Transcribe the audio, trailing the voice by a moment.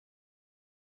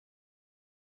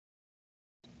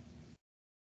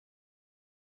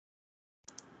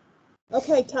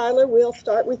Okay, Tyler, we'll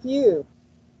start with you.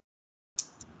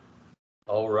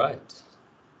 All right.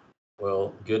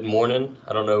 Well, good morning.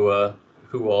 I don't know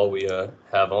who all we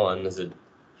have on.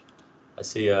 I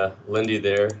see Lindy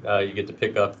there. You get to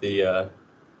pick up the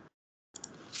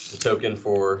token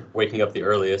for waking up the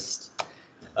earliest.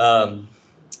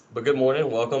 But good morning,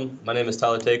 welcome. My name is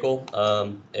Tyler Takel,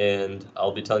 and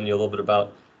I'll be telling you a little bit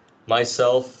about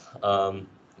myself,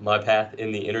 my path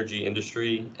in the energy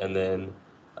industry, and then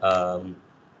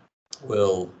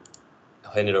we'll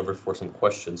hand it over for some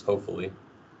questions, hopefully.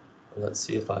 Let's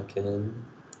see if I can.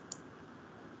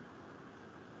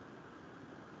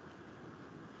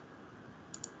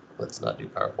 Let's not do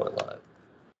PowerPoint Live.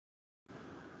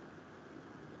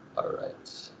 All right.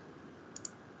 Let's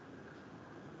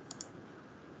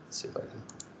see if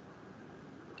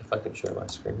I can share my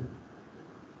screen.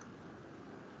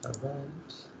 All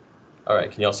right. All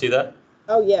right, can y'all see that?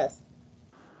 Oh, yes.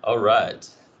 All right.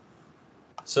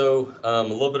 So a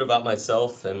little bit about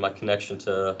myself and my connection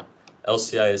to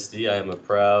LCISD. I am a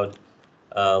proud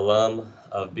alum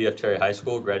of BF Terry High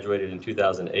School, graduated in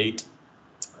 2008,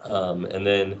 and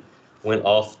then went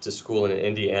off to school in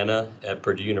Indiana at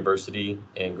Purdue University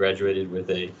and graduated with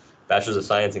a Bachelor's of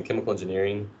Science in Chemical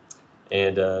Engineering.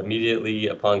 And immediately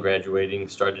upon graduating,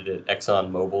 started at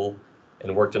ExxonMobil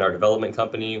and worked in our development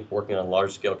company, working on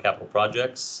large-scale capital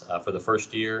projects. For the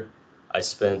first year, I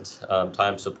spent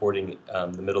time supporting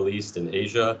the Middle East and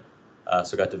Asia,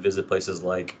 so got to visit places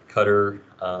like Qatar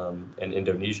and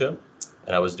Indonesia.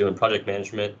 And I was doing project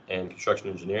management and construction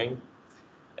engineering.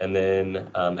 And then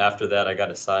after that, I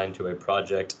got assigned to a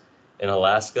project in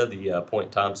Alaska, the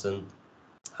Point Thompson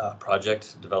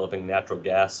project, developing natural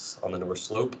gas on the North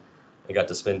Slope. I got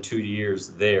to spend 2 years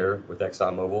there with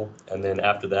ExxonMobil. And then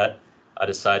after that, I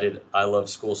decided I love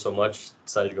school so much,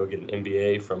 decided to go get an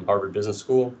MBA from Harvard Business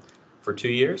School for 2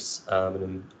 years. And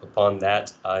then upon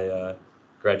that,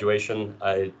 graduation,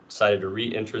 I decided to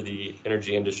re-enter the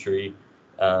energy industry.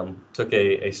 Took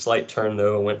a slight turn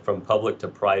though, and went from public to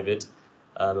private.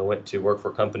 I went to work for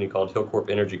a company called Hillcorp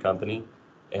Energy Company,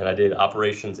 and I did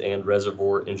operations and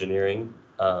reservoir engineering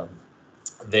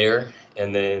there.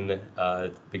 And then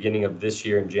beginning of this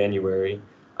year in January,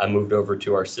 I moved over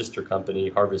to our sister company,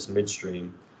 Harvest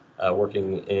Midstream,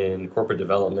 working in corporate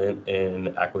development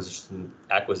and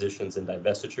acquisitions and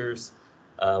divestitures,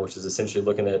 which is essentially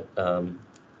looking at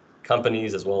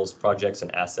companies as well as projects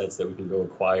and assets that we can go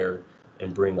acquire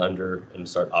and bring under and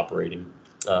start operating.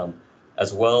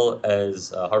 As well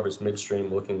as Harvest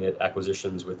Midstream, looking at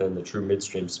acquisitions within the true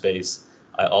midstream space.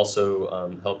 I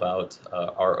also help out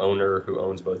our owner, who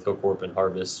owns both Hillcorp and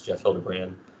Harvest, Jeff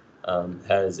Hildebrand,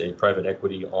 has a private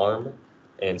equity arm.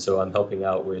 And so I'm helping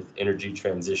out with energy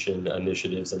transition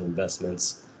initiatives and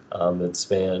investments that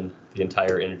span the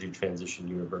entire energy transition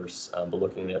universe, but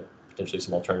looking at potentially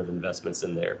some alternative investments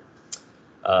in there.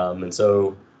 And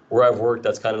so where I've worked,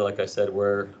 that's kind of, like I said,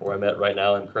 where I'm at right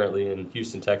now. I'm currently in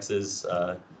Houston, Texas.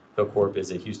 Hillcorp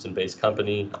is a Houston-based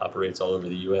company, operates all over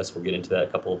the U.S. We'll get into that, a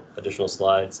couple additional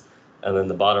slides. And then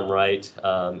the bottom right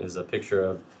is a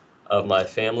picture of my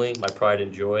family, my pride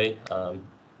and joy.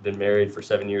 Been married for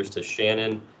 7 years to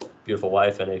Shannon, beautiful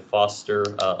wife, and a Foster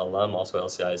alum, also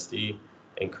LCISD,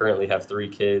 and currently have 3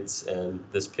 kids. And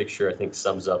this picture, I think,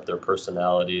 sums up their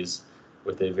personalities,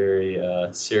 with a very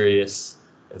serious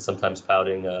and sometimes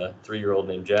pouting 3-year-old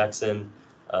named Jackson,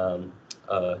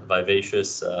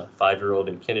 vivacious 5-year-old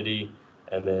in Kennedy,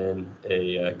 and then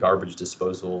a garbage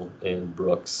disposal in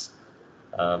Brooks.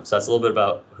 So that's a little bit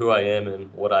about who I am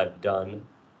and what I've done.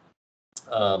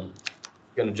 Going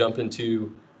to jump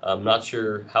into, I'm not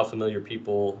sure how familiar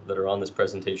people that are on this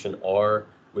presentation are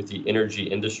with the energy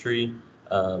industry.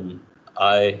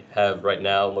 I have right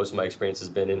now, most of my experience has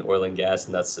been in oil and gas,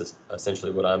 and that's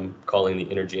essentially what I'm calling the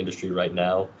energy industry right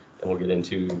now. And we'll get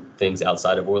into things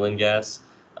outside of oil and gas.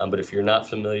 But if you're not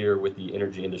familiar with the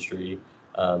energy industry,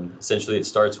 essentially it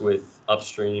starts with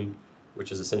upstream,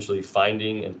 which is essentially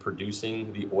finding and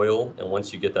producing the oil. And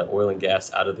once you get that oil and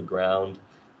gas out of the ground,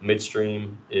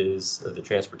 midstream is the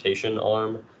transportation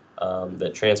arm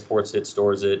that transports it,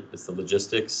 stores it. It's the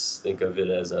logistics. Think of it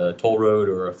as a toll road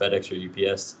or a FedEx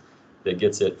or UPS that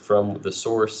gets it from the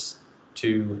source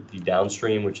to the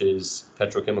downstream, which is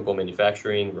petrochemical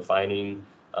manufacturing, refining,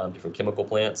 different chemical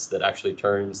plants that actually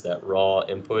turns that raw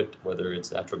input, whether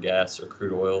it's natural gas or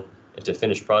crude oil, into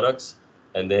finished products.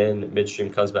 And then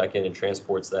midstream comes back in and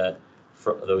transports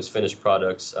those finished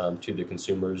products to the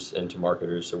consumers and to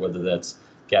marketers. So whether that's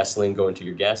gasoline going to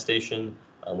your gas station,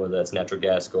 whether that's natural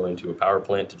gas going to a power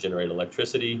plant to generate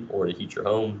electricity or to heat your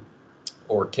home,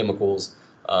 or chemicals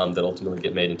that ultimately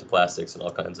get made into plastics and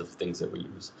all kinds of things that we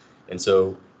use. And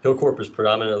so Hillcorp is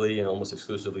predominantly and almost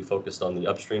exclusively focused on the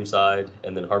upstream side,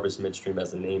 and then Harvest Midstream,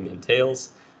 as the name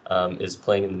entails, is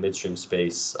playing in the midstream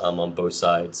space on both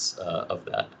sides of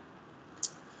that.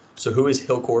 So who is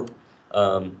Hillcorp?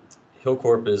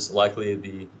 Hillcorp is likely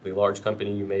the large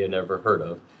company you may have never heard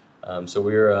of. So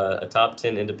we're a top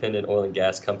 10 independent oil and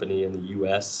gas company in the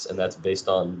U.S., and that's based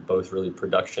on both really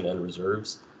production and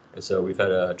reserves. And so we've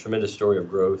had a tremendous story of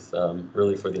growth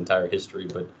really for the entire history,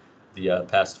 but the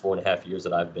past 4.5 years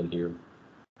that I've been here.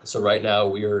 So right now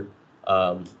we're,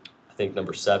 I think,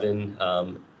 number 7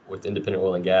 with independent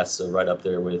oil and gas, so right up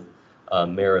there with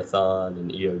Marathon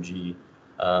and EOG.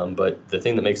 But the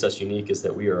thing that makes us unique is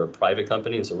that we are a private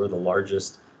company, and so we're the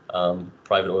largest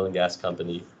private oil and gas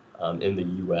company in the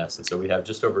U.S. And so we have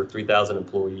just over 3,000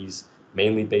 employees,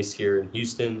 mainly based here in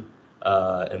Houston,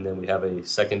 and then we have a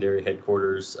secondary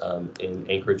headquarters in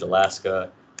Anchorage, Alaska,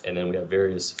 and then we have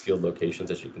various field locations,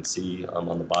 as you can see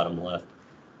on the bottom left.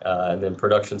 And then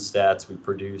production stats, we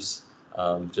produce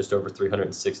just over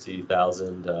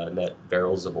 360,000 net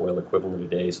barrels of oil equivalent a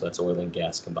day, so that's oil and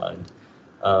gas combined.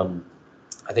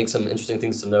 I think some interesting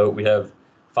things to note, we have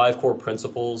 5 core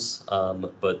principles,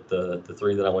 but the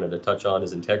 3 that I wanted to touch on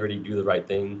is integrity, do the right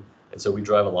thing. And so we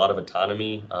drive a lot of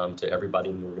autonomy to everybody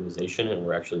in the organization, and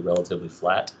we're actually relatively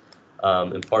flat.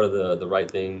 And part of the right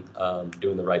thing,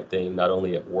 doing the right thing, not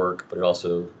only at work, but it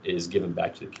also is giving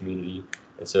back to the community.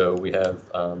 And so we have,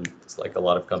 it's like a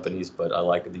lot of companies, but I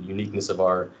like the uniqueness of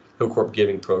our Hillcorp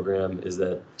Giving program is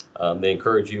that they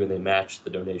encourage you and they match the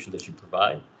donation that you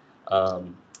provide.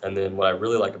 And then what I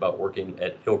really like about working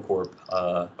at Hillcorp,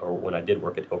 or when I did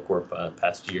work at Hillcorp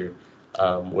past year,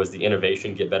 was the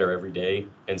innovation, get better every day.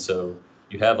 And so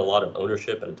you have a lot of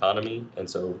ownership and autonomy. And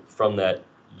so from that,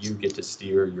 you get to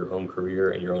steer your own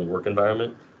career and your own work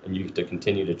environment, and you get to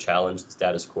continue to challenge the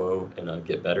status quo and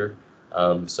get better.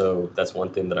 So that's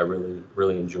one thing that I really,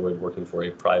 really enjoyed working for a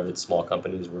private small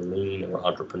company is we're lean and we're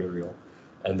entrepreneurial.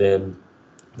 And then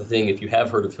the thing, if you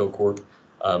have heard of Hillcorp,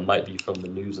 might be from the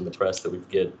news and the press that we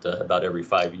get about every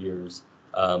 5 years.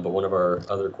 But one of our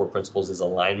other core principles is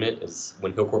alignment. Is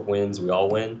when Hillcorp wins, we all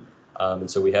win.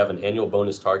 And so we have an annual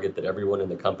bonus target that everyone in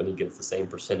the company gets the same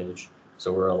percentage.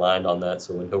 So we're aligned on that.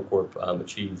 So when Hillcorp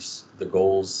achieves the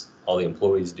goals, all the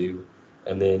employees do.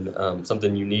 And then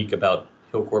something unique about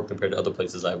Hillcorp compared to other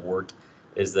places I've worked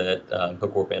is that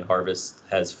Hillcorp and Harvest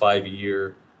has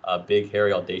 5-year big,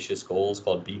 hairy, audacious goals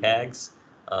called BHAGs.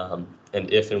 And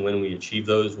if and when we achieve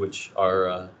those, which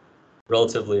are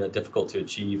relatively difficult to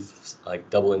achieve, like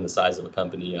doubling the size of a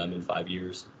company in 5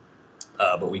 years,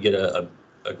 but we get a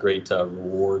great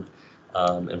reward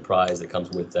and prize that comes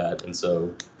with that. And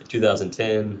so in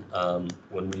 2010,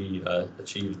 when we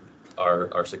achieved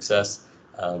our success,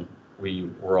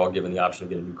 we were all given the option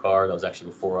to get a new car. That was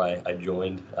actually before I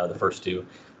joined the first 2.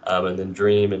 And then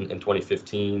Dream in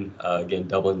 2015, again,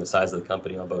 doubling the size of the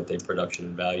company on both a production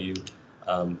and value.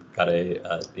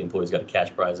 The employees got a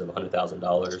cash prize of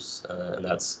 $100,000, and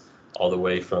that's all the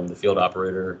way from the field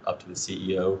operator up to the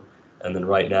CEO. And then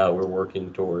right now we're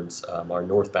working towards our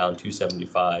northbound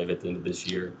 275 at the end of this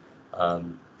year.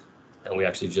 And we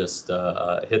actually just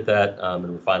hit that, and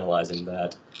we're finalizing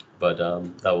that. But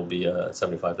that will be a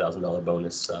 $75,000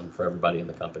 bonus for everybody in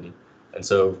the company. And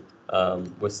so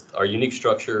with our unique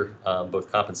structure,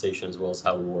 both compensation as well as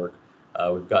how we work,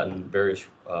 we've gotten various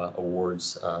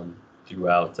awards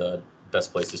throughout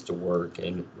best places to work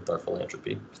and with our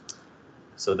philanthropy.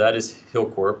 So that is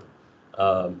Hillcorp.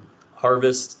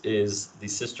 Harvest is the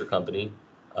sister company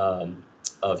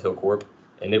of Hillcorp,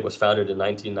 and it was founded in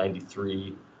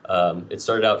 1993. It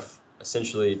started out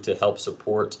essentially to help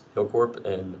support Hillcorp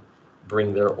and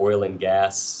bring their oil and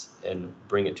gas and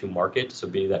bring it to market, so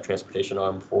be that transportation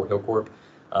arm for Hillcorp,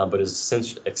 but has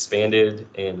since expanded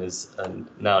and is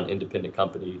now an independent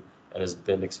company and has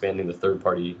been expanding the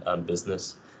third-party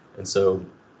business. And so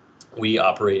we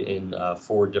operate in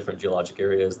 4 different geologic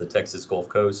areas: the Texas Gulf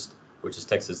Coast, which is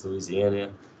Texas,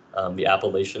 Louisiana, the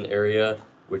Appalachian area,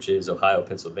 which is Ohio,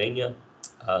 Pennsylvania,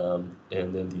 and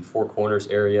then the Four Corners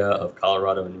area of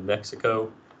Colorado and New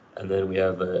Mexico. And then we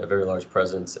have a very large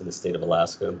presence in the state of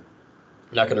Alaska. I'm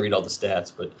not going to read all the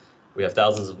stats, but we have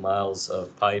thousands of miles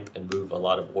of pipe and move a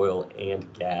lot of oil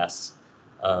and gas.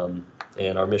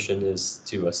 And our mission is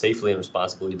to safely and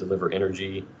responsibly deliver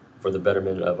energy for the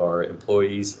betterment of our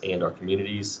employees and our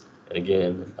communities. And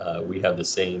again, we have the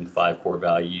same 5 core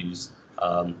values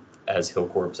as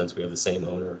Hillcorp, since we have the same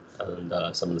owner and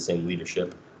some of the same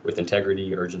leadership, with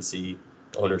integrity, urgency,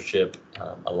 ownership,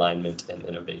 alignment, and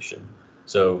innovation.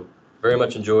 So very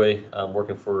much enjoy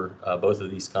working for both of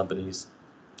these companies.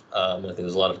 I think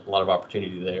there's a lot of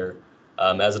opportunity there.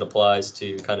 As it applies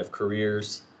to kind of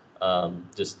careers,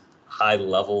 Just high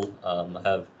level, I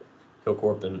have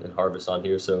Hillcorp and Harvest on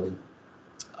here. So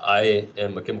I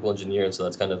am a chemical engineer, and so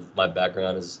that's kind of my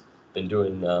background, has been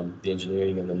doing the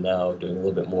engineering, and then now doing a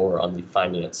little bit more on the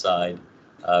finance side,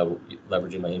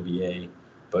 leveraging my MBA.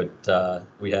 But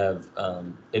we have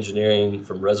engineering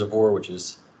from reservoir, which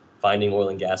is finding oil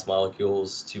and gas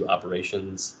molecules, to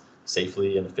operations,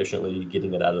 safely and efficiently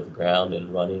getting it out of the ground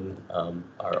and running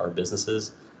our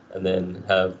businesses, and then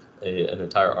have an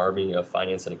entire army of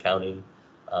finance and accounting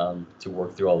to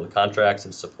work through all the contracts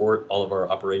and support all of our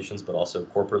operations, but also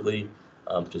corporately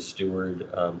to steward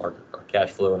our cash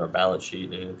flow and our balance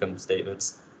sheet and income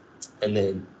statements. And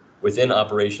then within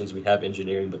operations, we have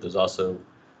engineering, but there's also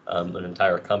an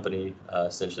entire company,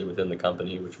 essentially within the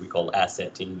company, which we call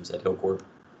asset teams at Hillcorp,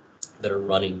 that are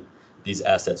running these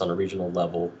assets on a regional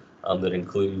level. That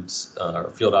includes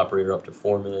our field operator up to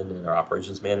foreman and our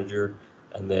operations manager.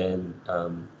 And then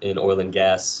in oil and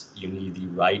gas, you need the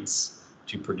rights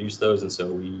to produce those. And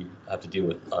so we have to deal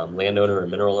with landowner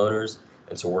and mineral owners.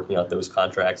 And so working out those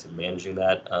contracts and managing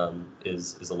that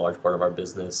is a large part of our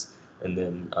business. And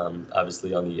then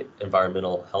obviously on the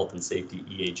environmental, health and safety,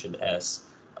 EH&S,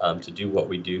 to do what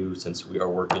we do, since we are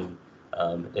working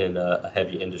in a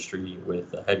heavy industry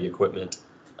with heavy equipment,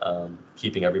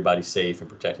 keeping everybody safe and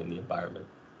protecting the environment.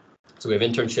 So we have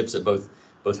internships at both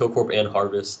Hillcorp and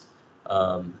Harvest,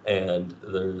 and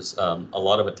there's a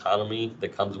lot of autonomy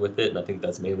that comes with it, and I think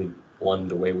that's mainly, one,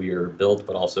 the way we are built,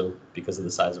 but also because of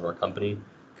the size of our company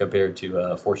compared to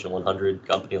a Fortune 100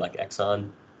 company like Exxon,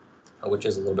 which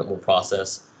is a little bit more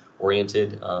process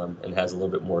oriented and has a little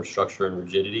bit more structure and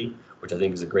rigidity, which I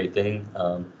think is a great thing.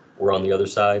 We're on the other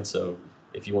side, so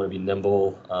if you want to be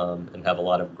nimble and have a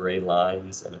lot of gray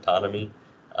lines and autonomy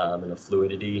and a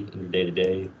fluidity in your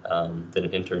day-to-day, then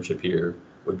an internship here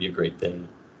would be a great thing.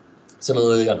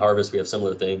 Similarly, on Harvest, we have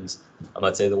similar things.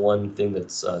 I'd say the one thing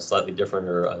that's slightly different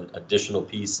or an additional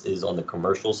piece is on the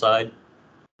commercial side.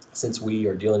 Since we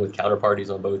are dealing with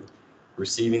counterparties on both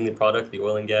receiving the product, the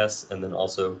oil and gas, and then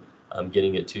also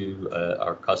getting it to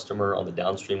our customer on the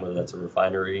downstream, whether that's a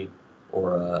refinery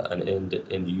or an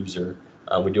end user.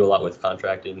 We do a lot with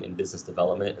contracting and business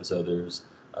development, and so there's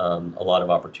a lot of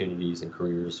opportunities and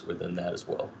careers within that as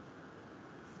well.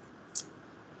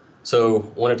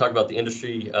 So I want to talk about the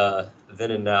industry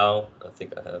then and now. I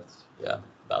think I have,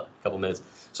 about a couple minutes.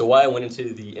 So why I went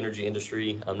into the energy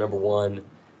industry, number one,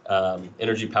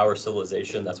 energy power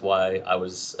civilization. That's why I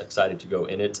was excited to go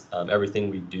in it.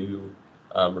 Everything we do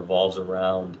revolves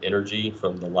around energy,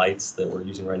 from the lights that we're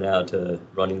using right now to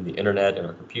running the internet and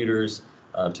our computers,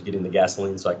 to getting the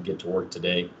gasoline so I can get to work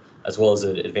today, as well as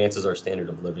it advances our standard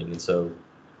of living. And so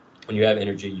when you have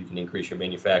energy, you can increase your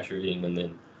manufacturing and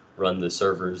then run the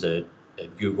servers at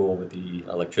Google with the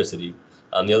electricity.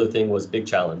 The other thing was big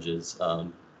challenges.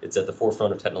 It's at the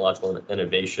forefront of technological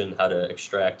innovation, how to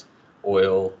extract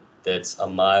oil that's a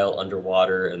mile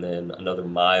underwater and then another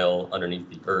mile underneath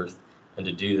the earth. And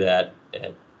to do that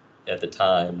at the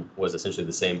time was essentially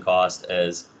the same cost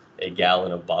as a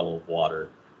gallon of bottled water.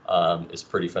 Is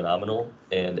pretty phenomenal.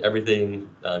 And everything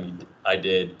I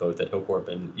did both at Hillcorp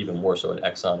and even more so at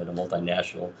Exxon, at a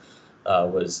multinational,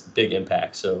 was big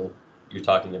impact. So you're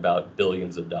talking about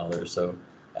billions of dollars. So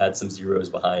add some zeros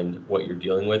behind what you're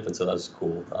dealing with. And so that was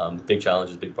cool. Big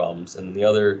challenges, big problems. And the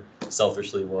other,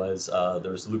 selfishly, was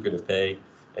there was lucrative pay.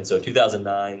 And so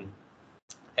 2009,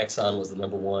 Exxon was the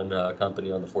number one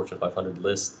company on the Fortune 500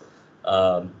 list,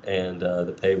 and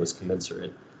the pay was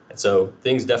commensurate. And so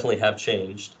things definitely have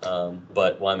changed,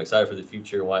 but why I'm excited for the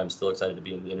future, why I'm still excited to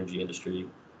be in the energy industry,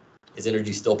 is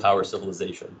energy still powers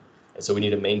civilization. And so we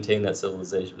need to maintain that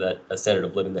civilization, that standard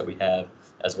of living that we have,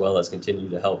 as well as continue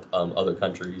to help other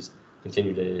countries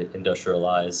continue to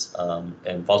industrialize.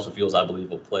 And fossil fuels, I believe,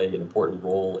 will play an important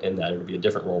role in that. It'll be a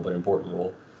different role, but an important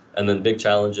role. And then big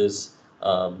challenges,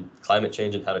 climate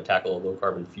change and how to tackle a low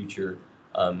carbon future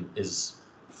is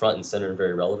front and center and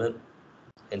very relevant.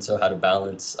 And so how to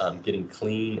balance getting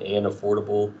clean and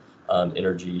affordable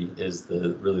energy is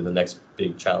really the next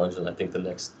big challenge, and I think the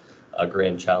next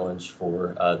grand challenge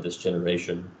for this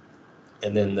generation.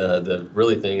 And then the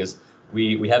really thing is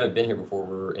we haven't been here before.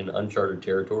 We're in uncharted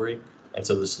territory, and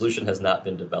so the solution has not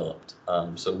been developed.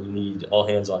 So we need all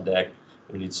hands on deck.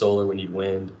 We need solar, we need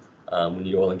wind, we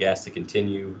need oil and gas to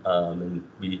continue, and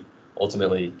we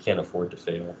ultimately can't afford to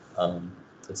fail. And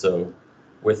so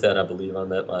with that, I believe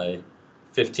I'm at my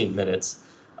 15 minutes.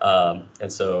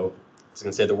 And so I was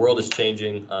going to say the world is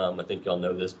changing. I think y'all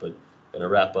know this, but I'm going to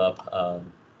wrap up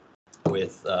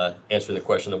with answering the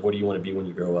question of what do you want to be when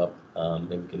you grow up, and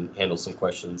we can handle some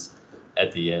questions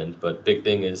at the end. But big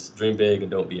thing is dream big and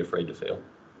don't be afraid to fail.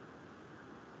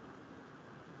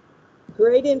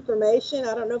 Great information.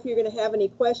 I don't know if you're going to have any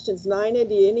questions. Nina,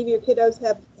 do any of your kiddos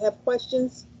have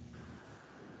questions?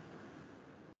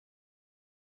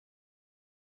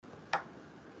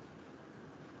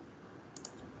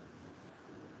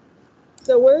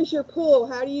 So where's your pool?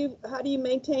 How do you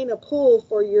maintain a pool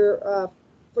for your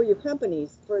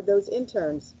companies, for those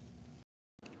interns?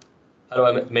 How do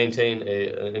I maintain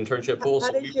an internship pool?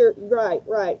 How does your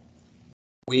right?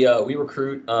 We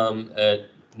recruit at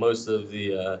most of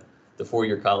the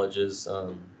 4-year colleges,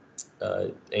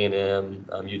 A&M,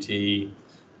 UT,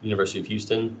 University of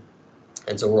Houston,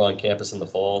 and so we're on campus in the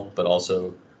fall, but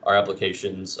also our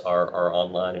applications are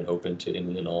online and open to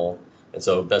any and all. And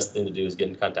so best thing to do is get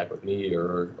in contact with me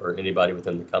or anybody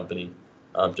within the company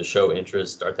to show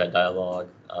interest, start that dialogue,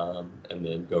 and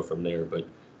then go from there. But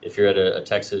if you're at a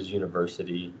Texas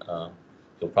university,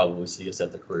 you'll probably see us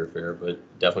at the career fair, but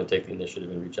definitely take the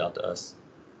initiative and reach out to us.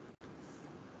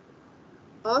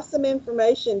 Awesome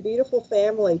information, beautiful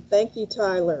family. Thank you,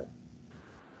 Tyler.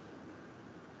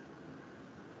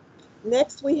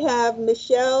 Next, we have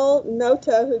Michelle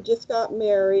Nota, who just got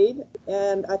married,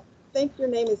 and I think your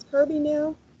name is Kirby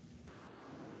now.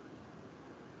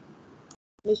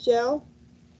 Michelle?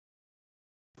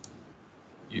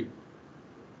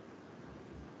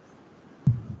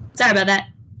 Sorry about that.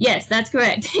 Yes, that's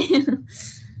correct.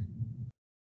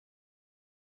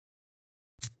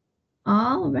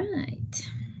 All right.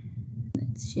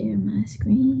 Let's share my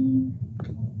screen.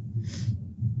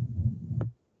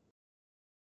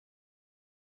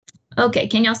 Okay,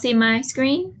 can y'all see my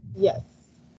screen? Yes.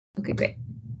 Okay, great.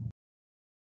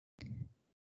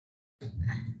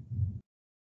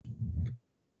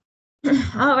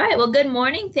 All right, well, good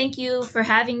morning. Thank you for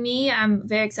having me. I'm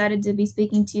very excited to be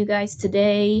speaking to you guys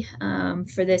today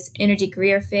for this Energy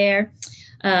Career Fair.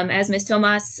 As Ms.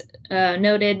 Tomas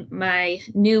noted, my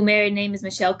new married name is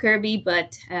Michelle Kirby,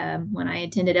 but when I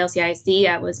attended LCISD,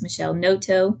 I was Michelle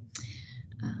Noto.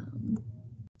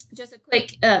 Just a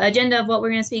quick agenda of what we're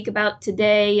going to speak about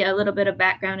today, a little bit of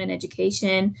background and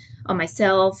education on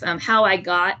myself, how I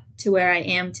got to where I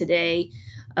am today,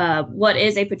 what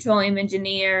is a petroleum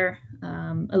engineer,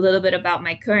 a little bit about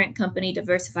my current company,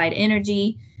 Diversified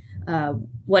Energy,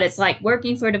 what it's like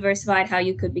working for Diversified, how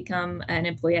you could become an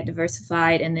employee at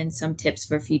Diversified, and then some tips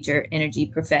for future energy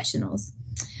professionals.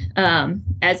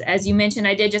 As you mentioned,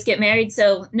 I did just get married,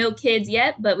 so no kids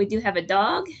yet, but we do have a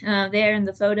dog there in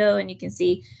the photo, and you can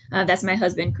see that's my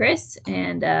husband, Chris,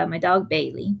 and my dog,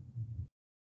 Bailey.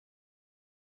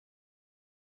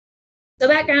 So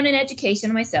background in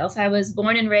education myself, I was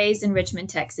born and raised in Richmond,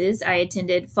 Texas. I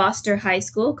attended Foster High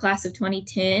School, class of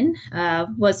 2010,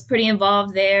 was pretty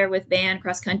involved there with band,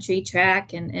 cross country,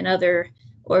 track, and other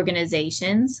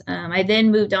organizations. I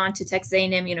then moved on to Texas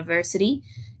A&M University,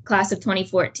 class of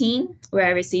 2014, where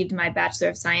I received my Bachelor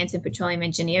of Science in Petroleum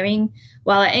Engineering.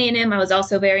 While at A&M, I was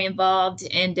also very involved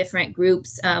in different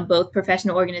groups, both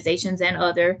professional organizations and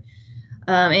other.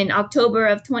 In October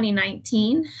of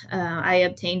 2019, I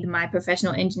obtained my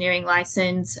professional engineering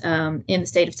license in the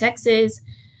state of Texas.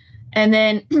 And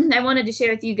then I wanted to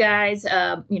share with you guys,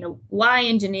 why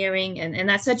engineering? And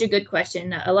that's such a good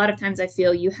question. A lot of times I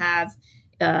feel you have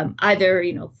either,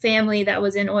 family that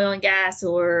was in oil and gas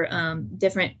or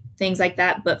different things like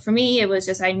that. But for me, it was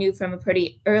just, I knew from a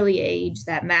pretty early age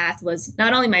that math was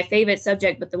not only my favorite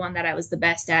subject, but the one that I was the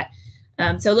best at.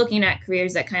 So looking at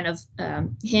careers that kind of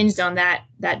hinged on that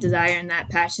desire and that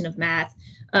passion of math.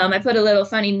 I put a little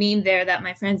funny meme there that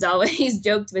my friends always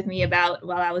joked with me about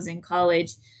while I was in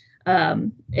college.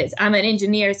 I'm an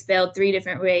engineer spelled 3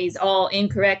 different ways, all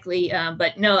incorrectly,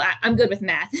 but no, I'm good with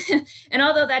math. And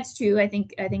although that's true, I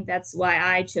think that's why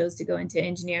I chose to go into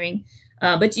engineering.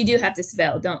 But you do have to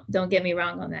spell. Don't get me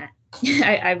wrong on that.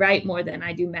 I write more than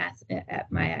I do math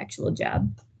at my actual job.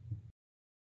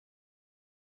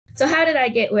 So how did I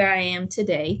get where I am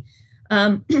today?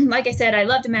 Like I said, I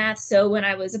loved math. So when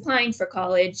I was applying for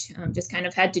college, just kind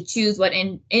of had to choose what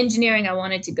engineering I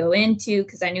wanted to go into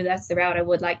because I knew that's the route I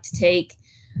would like to take.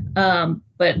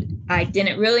 But I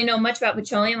didn't really know much about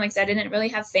petroleum. Like I said, I didn't really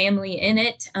have family in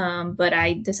it. But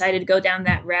I decided to go down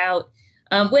that route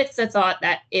with the thought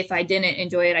that if I didn't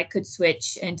enjoy it, I could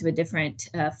switch into a different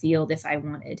field if I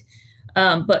wanted.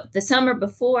 But the summer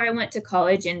before I went to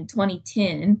college in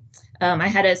 2010, I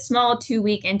had a small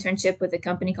 2-week internship with a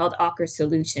company called Aker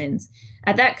Solutions.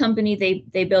 At that company,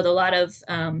 they build a lot of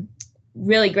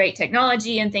really great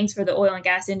technology and things for the oil and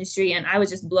gas industry, and I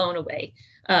was just blown away.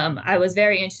 I was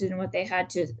very interested in what they had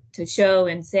to show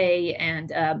and say,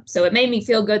 and so it made me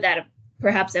feel good that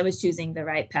perhaps I was choosing the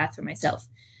right path for myself.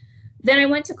 Then I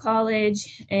went to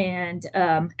college, and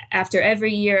after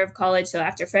every year of college, so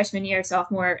after freshman year,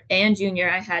 sophomore, and junior,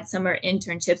 I had summer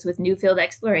internships with new field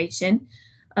exploration,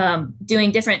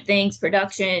 doing different things,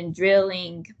 production,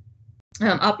 drilling,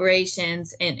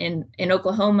 operations in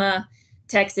Oklahoma,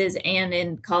 Texas, and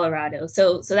in Colorado.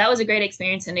 So that was a great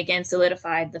experience, and again,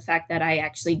 solidified the fact that I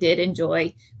actually did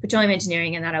enjoy petroleum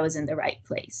engineering and that I was in the right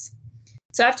place.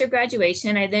 So after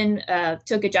graduation, I then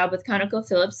took a job with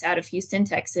ConocoPhillips out of Houston,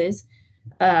 Texas,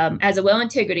 as a well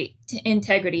integrity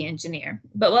engineer.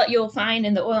 But what you'll find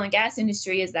in the oil and gas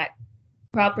industry is that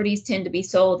properties tend to be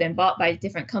sold and bought by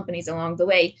different companies along the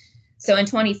way. So in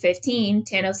 2015,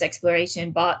 Tanos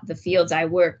Exploration bought the fields I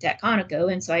worked at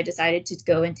Conoco, and so I decided to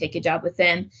go and take a job with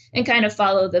them and kind of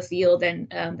follow the field and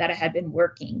that I had been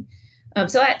working.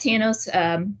 So at Tanos,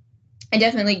 I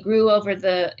definitely grew over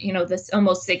this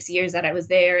almost 6 years that I was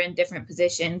there in different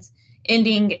positions,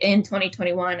 ending in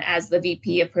 2021 as the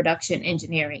VP of Production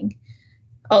Engineering.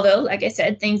 Although, like I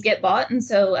said, things get bought, and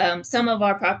so some of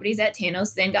our properties at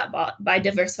Tanos then got bought by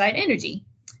Diversified Energy,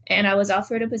 and I was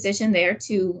offered a position there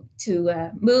to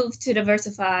move to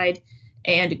Diversified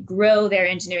and grow their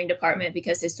engineering department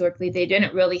because historically they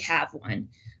didn't really have one.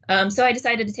 So I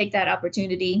decided to take that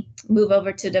opportunity, move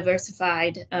over to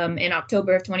Diversified in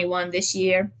October of 21 this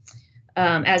year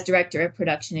as Director of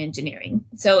Production Engineering.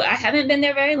 So I haven't been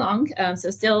there very long, so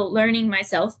still learning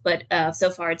myself, but so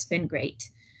far it's been great.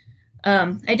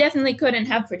 I definitely couldn't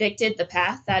have predicted the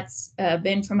path that's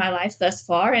been for my life thus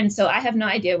far, and so I have no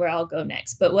idea where I'll go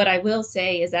next. But what I will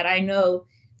say is that I know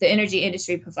the energy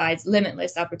industry provides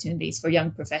limitless opportunities for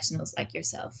young professionals like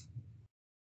yourself.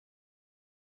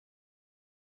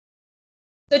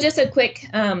 So just a quick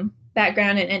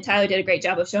background, and Tyler did a great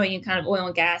job of showing you kind of oil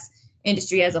and gas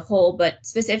industry as a whole, but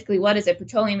specifically, what is a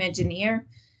petroleum engineer?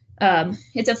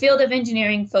 It's a field of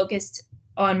engineering focused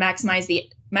on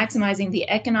maximizing the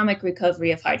economic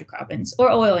recovery of hydrocarbons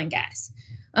or oil and gas.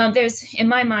 There's, in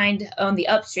my mind, on the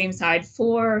upstream side,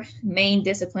 4 main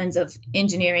disciplines of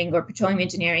engineering or petroleum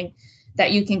engineering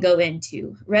that you can go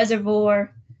into: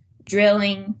 reservoir,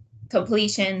 drilling,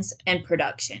 completions, and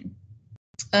production.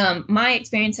 My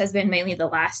experience has been mainly the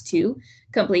last 2,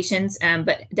 completions,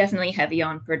 but definitely heavy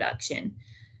on production.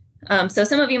 So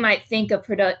some of you might think of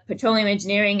petroleum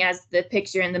engineering as the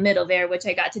picture in the middle there, which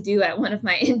I got to do at one of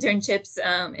my internships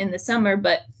in the summer,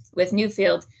 but with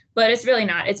Newfield. But it's really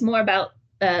not. It's more about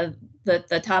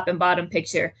the top and bottom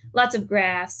picture. Lots of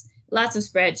graphs, lots of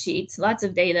spreadsheets, lots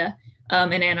of data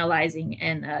and analyzing,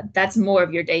 and that's more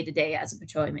of your day-to-day as a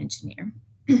petroleum engineer.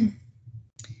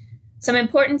 Some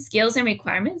important skills and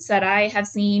requirements that I have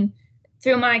seen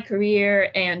through my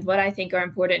career and what I think are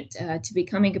important to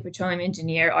becoming a petroleum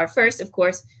engineer are, first, of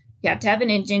course, you have to have an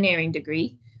engineering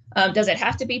degree. Does it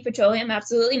have to be petroleum?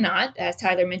 Absolutely not. As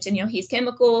Tyler mentioned, he's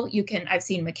chemical. I've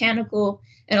seen mechanical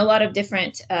and a lot of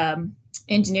different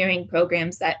engineering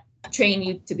programs that train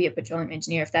you to be a petroleum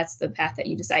engineer if that's the path that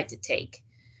you decide to take.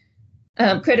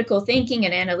 Critical thinking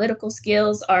and analytical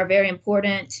skills are very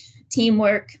important.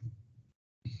 Teamwork,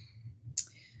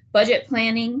 budget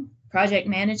planning, project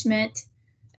management,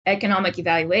 economic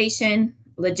evaluation,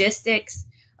 logistics.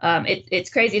 It's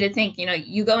crazy to think,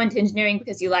 you go into engineering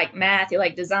because you like math, you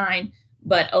like design,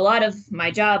 but a lot of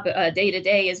my job day to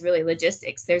day is really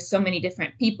logistics. There's so many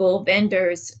different people,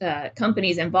 vendors,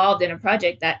 companies involved in a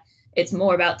project that it's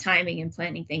more about timing and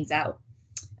planning things out.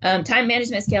 Time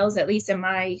management skills, at least in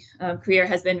my career,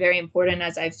 has been very important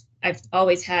as I've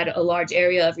always had a large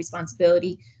area of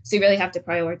responsibility. So you really have to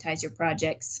prioritize your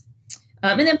projects.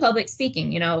 And then public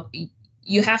speaking,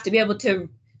 you have to be able to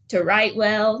write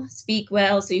well, speak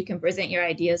well, so you can present your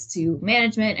ideas to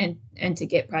management and to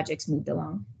get projects moved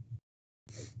along.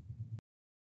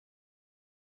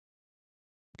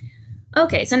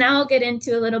 Okay, so now I'll get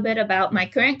into a little bit about my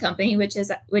current company, which,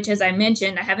 as I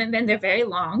mentioned, I haven't been there very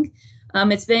long.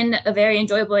 It's been a very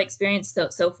enjoyable experience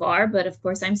so far, but of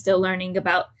course, I'm still learning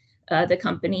about the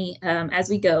company as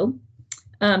we go.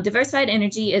 Diversified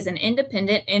Energy is an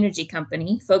independent energy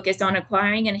company focused on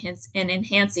acquiring and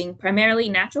enhancing primarily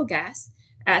natural gas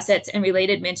assets and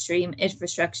related midstream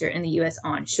infrastructure in the U.S.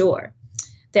 onshore.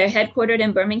 They're headquartered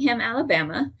in Birmingham,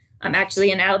 Alabama. I'm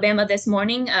actually in Alabama this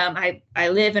morning. I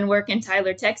live and work in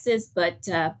Tyler, Texas, but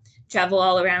travel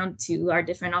all around to our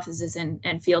different offices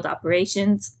and field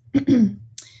operations.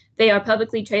 They are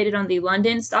publicly traded on the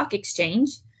London Stock Exchange.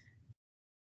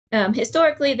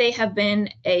 Historically, they have been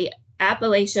a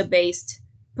Appalachia-based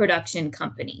production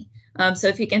company. So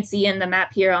if you can see in the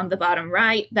map here on the bottom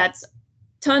right, that's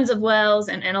tons of wells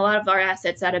and a lot of our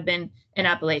assets that have been in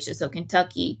Appalachia. So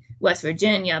Kentucky, West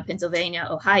Virginia, Pennsylvania,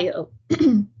 Ohio.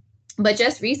 But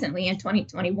just recently in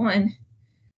 2021,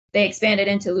 they expanded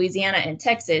into Louisiana and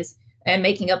Texas and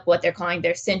making up what they're calling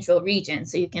their central region.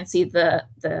 So you can see the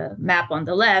map on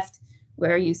the left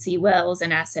where you see wells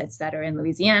and assets that are in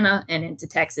Louisiana and into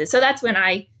Texas. So that's when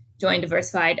I joined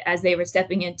Diversified, as they were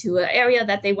stepping into an area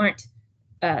that they weren't,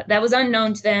 that was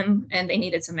unknown to them, and they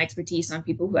needed some expertise on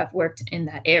people who have worked in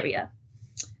that area.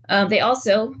 They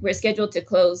also were scheduled to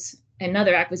close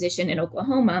another acquisition in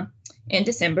Oklahoma in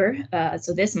December,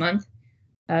 so this month.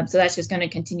 So that's just going to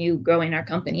continue growing our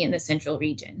company in the central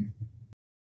region.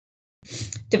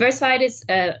 Diversified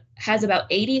has about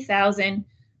 80,000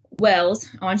 wells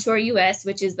onshore U.S.,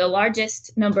 which is the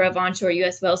largest number of onshore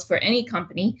U.S. wells for any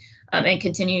company, and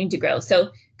continuing to grow.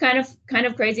 So kind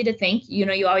of crazy to think. You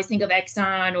know, you always think of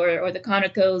Exxon or the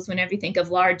Conocos whenever you think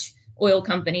of large oil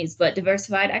companies, but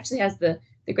Diversified actually has the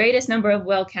greatest number of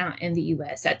well count in the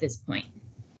U.S. at this point.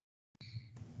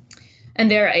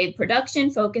 And they're a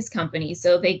production-focused company,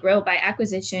 so they grow by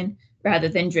acquisition rather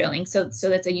than drilling. So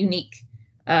that's a unique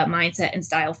mindset and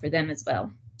style for them as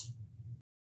well.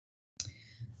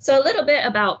 So a little bit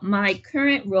about my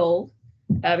current role,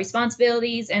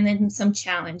 responsibilities, and then some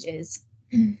challenges.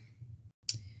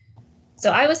 So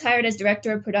I was hired as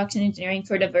Director of Production Engineering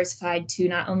for Diversified to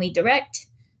not only direct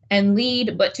and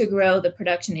lead, but to grow the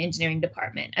production engineering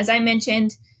department. As I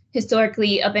mentioned,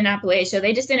 historically up in Appalachia,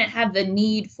 they just didn't have the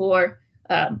need for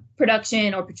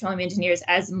production or petroleum engineers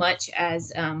as much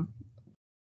as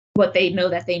what they know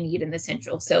that they need in the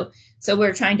central. So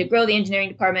we're trying to grow the engineering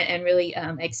department and really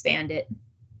expand it.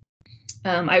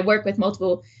 I work with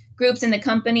multiple groups in the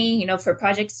company. You know, for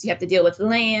projects, you have to deal with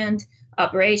land,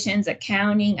 operations,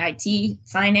 accounting, IT,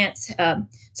 finance.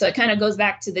 So it kind of goes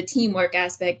back to the teamwork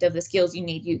aspect of the skills you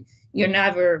need. You're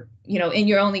never, you know,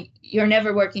 you're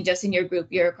never working just in your group,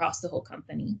 you're across the whole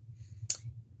company.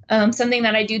 Something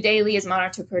that I do daily is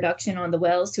monitor production on the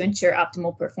wells to ensure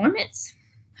optimal performance.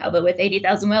 However, with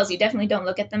 80,000 wells, you definitely don't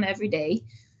look at them every day.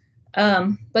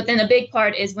 But then a big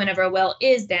part is whenever a well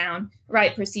is down,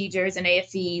 write procedures and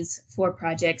AFEs for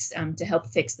projects to help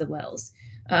fix the wells,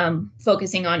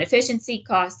 focusing on efficiency,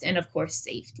 cost, and of course,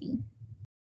 safety.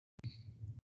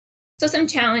 So some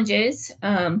challenges.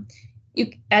 You,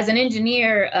 as an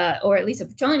engineer, or at least a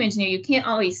petroleum engineer, you can't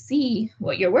always see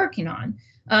what you're working on.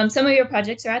 Some of your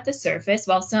projects are at the surface,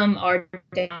 while some are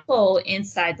down hole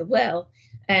inside the well.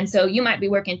 And so you might be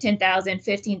working 10,000,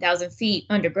 15,000 feet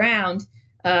underground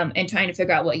and trying to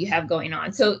figure out what you have going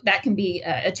on. So that can be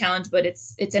a challenge, but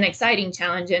it's an exciting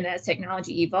challenge. And as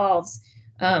technology evolves,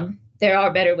 there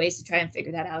are better ways to try and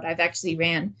figure that out. I've actually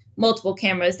ran multiple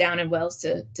cameras down in wells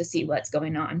to see what's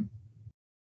going on.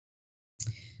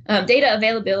 Data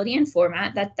availability and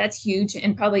format, that's huge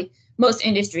in probably most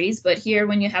industries, but here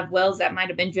when you have wells that might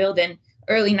have been drilled in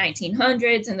early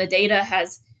 1900s and the data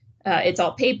has, it's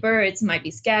all paper, it might be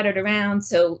scattered around.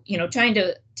 So, you know, trying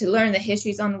to learn the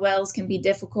histories on the wells can be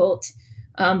difficult,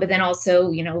 but then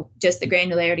also, you know, just the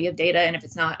granularity of data, and if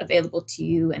it's not available to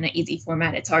you in an easy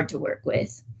format, it's hard to work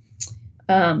with.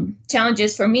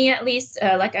 Challenges for me, at least,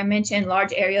 like I mentioned,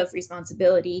 large area of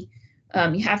responsibility.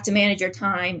 You have to manage your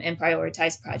time and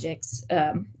prioritize projects,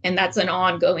 and that's an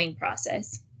ongoing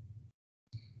process.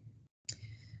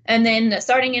 And then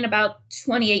starting in about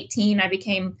 2018, I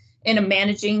became in a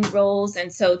managing roles,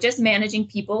 and so just managing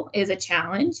people is a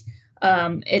challenge.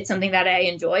 It's something that I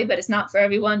enjoy, but it's not for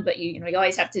everyone. But you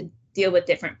always have to deal with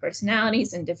different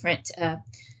personalities and different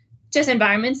just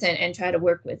environments, and try to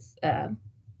work with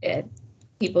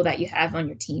people that you have on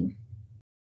your team.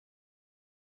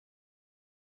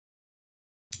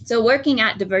 So working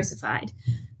at Diversified,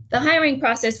 the hiring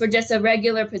process for just a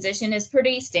regular position is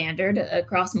pretty standard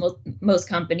across most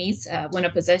companies. When a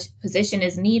position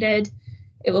is needed,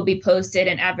 it will be posted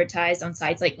and advertised on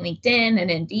sites like LinkedIn and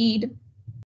Indeed.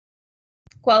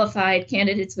 Qualified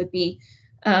candidates would be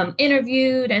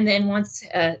interviewed, and then once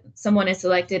someone is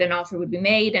selected, an offer would be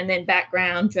made, and then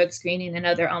background, drug screening, and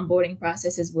other onboarding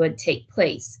processes would take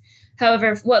place.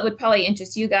 However, what would probably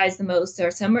interest you guys the most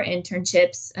are summer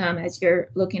internships as you're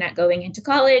looking at going into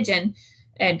college and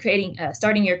creating,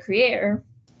 starting your career.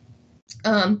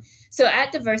 So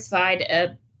at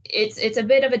Diversified, it's a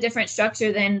bit of a different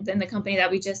structure than the company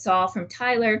that we just saw from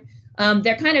Tyler.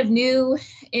 They're kind of new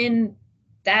in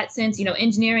that sense. You know,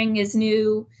 engineering is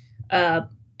new,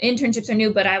 internships are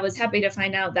new, but I was happy to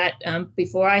find out that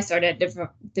before I started at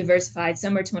Diversified,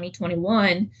 summer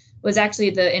 2021 was actually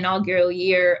the inaugural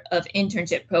year of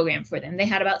internship program for them. They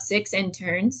had about 6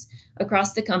 interns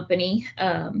across the company.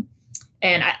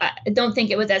 And I don't think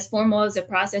it was as formal as a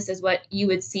process as what you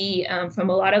would see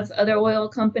from a lot of other oil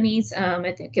companies.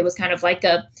 I think it was kind of like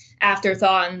a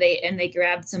afterthought, and they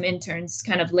grabbed some interns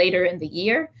kind of later in the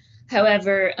year.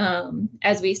 However,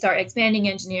 as we start expanding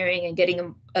engineering and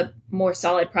getting a more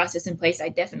solid process in place, I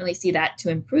definitely see that to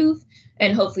improve.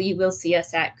 And hopefully you will see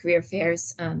us at career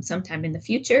fairs sometime in the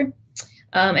future.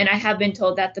 And I have been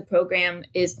told that the program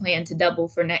is planned to double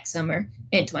for next summer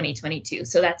in 2022.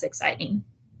 So that's exciting.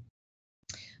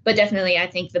 But definitely, I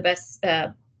think the best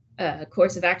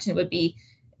course of action would be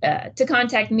to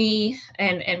contact me,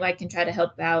 and I can try to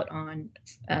help out on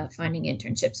finding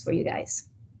internships for you guys.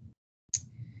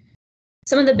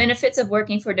 Some of the benefits of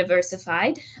working for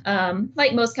Diversified,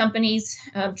 like most companies,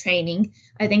 training,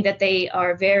 I think that they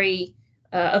are very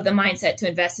of the mindset to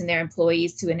invest in their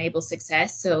employees to enable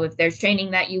success. So if there's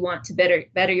training that you want to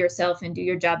better yourself and do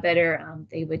your job better,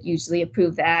 they would usually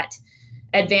approve that.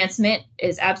 Advancement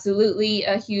is absolutely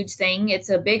a huge thing. It's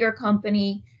a bigger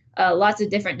company, lots of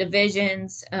different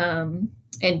divisions and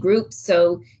groups.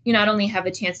 So you not only have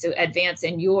a chance to advance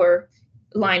in your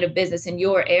line of business in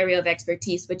your area of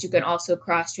expertise, but you can also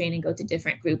cross-train and go to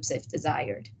different groups if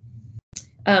desired.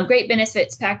 Great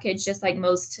benefits package, just like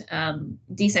most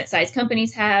decent-sized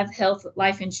companies have: health,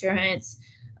 life insurance,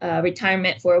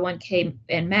 retirement, 401k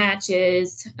and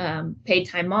matches, paid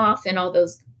time off, and all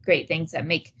those great things that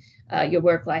make your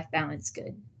work-life balance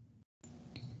good.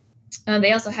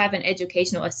 They also have an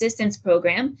educational assistance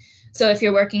program. So if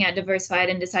you're working at Diversified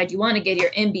and decide you want to get your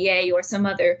MBA or some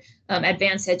other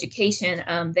advanced education,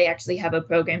 they actually have a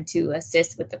program to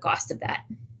assist with the cost of that.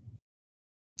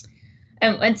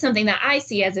 And something that I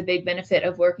see as a big benefit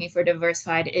of working for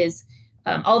Diversified is,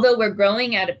 although we're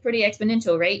growing at a pretty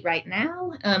exponential rate right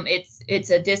now, it's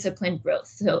a disciplined growth.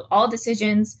 So all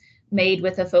decisions made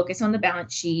with a focus on the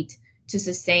balance sheet to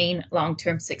sustain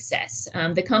long-term success.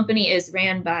 The company is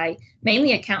ran by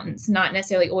mainly accountants, not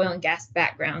necessarily oil and gas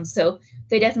backgrounds. So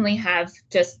they definitely have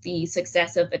just the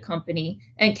success of the company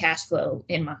and cash flow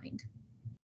in mind.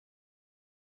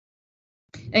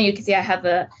 And you can see I have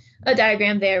a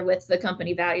diagram there with the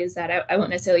company values that I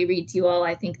won't necessarily read to you all.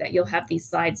 I think that you'll have these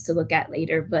slides to look at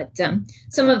later, but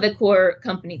some of the core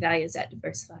company values at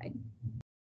Diversified.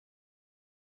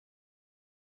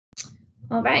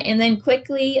 All right, and then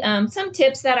quickly, some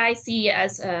tips that I see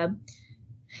as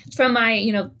from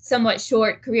my somewhat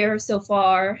short career so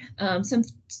far, some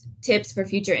tips for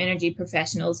future energy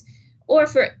professionals, or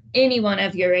for anyone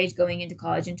of your age going into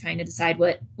college and trying to decide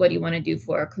what you want to do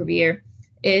for a career,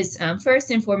 is first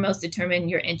and foremost, determine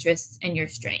your interests and your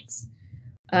strengths.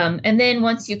 And then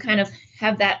once you kind of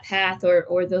have that path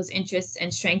or those interests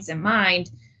and strengths in mind,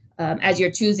 as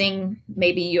you're choosing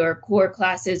maybe your core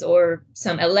classes or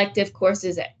some elective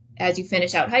courses as you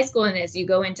finish out high school and as you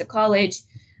go into college,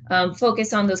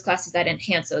 focus on those classes that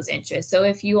enhance those interests. So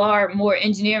if you are more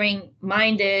engineering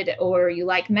minded or you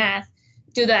like math,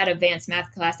 do that advanced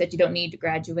math class that you don't need to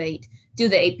graduate. Do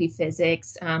the AP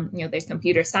physics. There's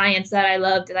computer science that I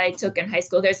loved that I took in high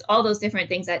school. There's all those different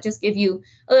things that just give you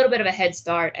a little bit of a head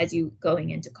start as you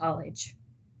going into college.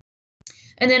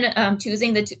 And then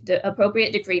choosing the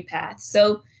appropriate degree path.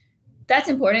 So that's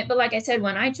important. But like I said,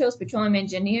 when I chose petroleum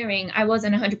engineering, I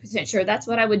wasn't 100% sure that's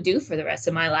what I would do for the rest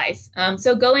of my life.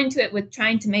 So go into it with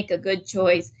trying to make a good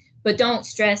choice, but don't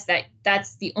stress that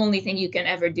that's the only thing you can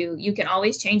ever do. You can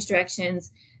always change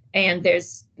directions, and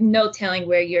there's no telling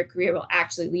where your career will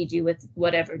actually lead you with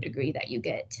whatever degree that you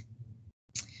get.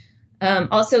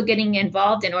 Also getting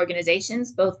involved in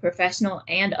organizations, both professional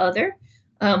and other.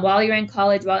 While you're in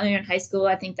college, while you're in high school,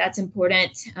 I think that's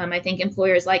important. I think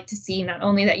employers like to see not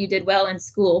only that you did well in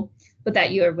school, but that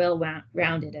you are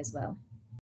well-rounded as well.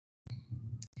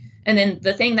 And then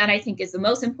the thing that I think is the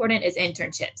most important is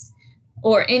internships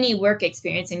or any work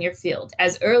experience in your field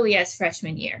as early as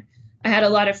freshman year. I had a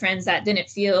lot of friends that didn't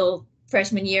feel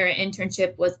freshman year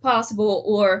internship was possible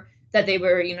or that they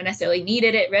were necessarily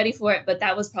needed it, ready for it, but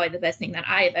that was probably the best thing that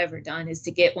I have ever done, is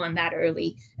to get one that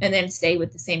early and then stay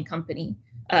with the same company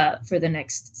for the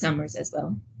next summers as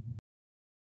well.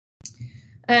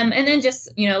 And then just,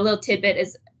 a little tidbit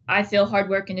is I feel hard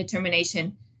work and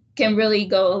determination can really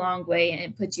go a long way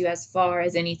and put you as far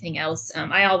as anything else.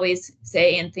 I always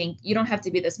say and think you don't have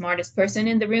to be the smartest person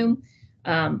in the room,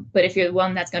 but if you're the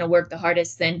one that's going to work the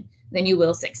hardest, then you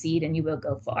will succeed and you will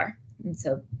go far. And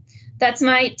so that's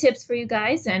my tips for you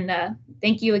guys. And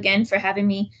thank you again for having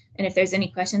me. And if there's any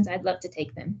questions, I'd love to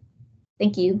take them.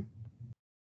 Thank you.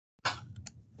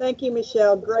 Thank you,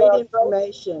 Michelle. Great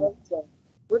information.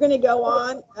 We're going to go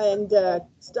on and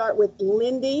start with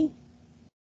Lindy.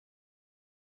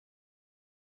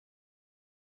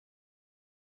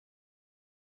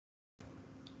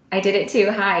 I did it too.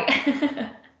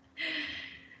 Hi.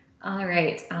 All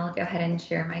right, I'll go ahead and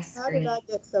share my screen. How did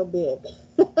I get so big?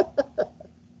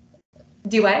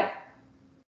 Do what?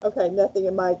 Okay, nothing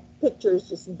in my picture is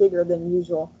just bigger than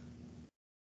usual.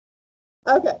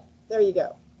 Okay, there you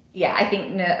go. Yeah, I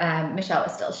think Michelle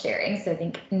is still sharing, so I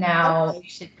think now Okay, we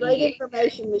should great be.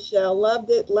 information, Michelle. Loved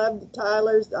it. Loved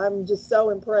Tyler's. I'm just so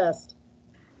impressed.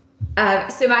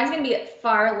 So mine's going to be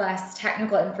far less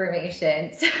technical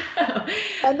information. So,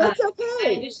 And that's excited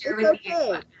okay. to share It's with you.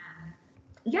 okay.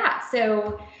 Yeah,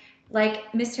 so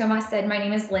like Ms. Thomas said, my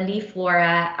name is Lindy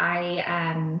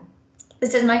Flora.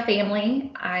 This is my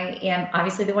family. I am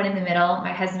obviously the one in the middle.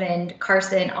 My husband,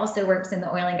 Carson, also works in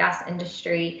the oil and gas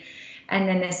industry. And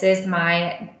then this is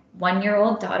my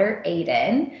 1-year-old daughter,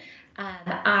 Aiden.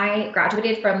 I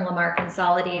graduated from Lamar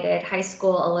Consolidated High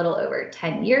School a little over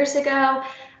 10 years ago.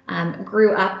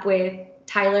 Grew up with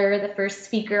Tyler, the first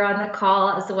speaker on the call,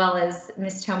 as well as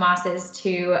Ms. Tomas's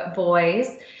 2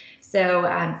 boys. So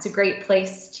it's a great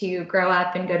place to grow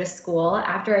up and go to school.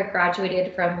 After I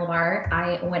graduated from Lamar,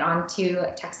 I went on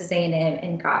to Texas A&M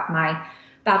and got my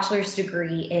bachelor's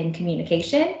degree in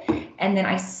communication. And then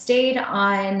I stayed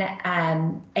on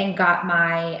and got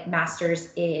my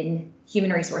master's in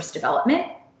human resource development.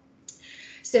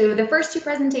 So the first 2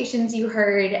 presentations you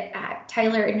heard,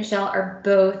 Tyler and Michelle, are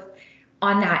both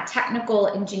on that technical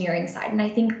engineering side. And I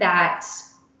think that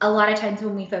a lot of times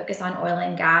when we focus on oil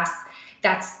and gas,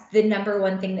 that's the number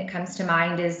one thing that comes to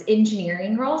mind is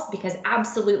engineering roles, because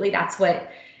absolutely that's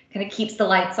what kind of keeps the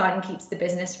lights on and keeps the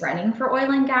business running for oil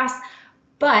and gas.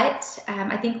 But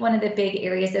I think one of the big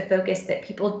areas of focus that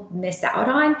people miss out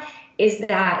on is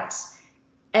that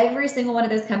every single one of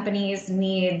those companies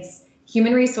needs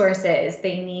human resources,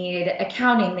 they need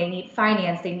accounting, they need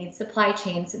finance, they need supply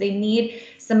chain. So they need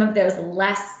some of those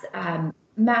less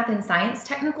math and science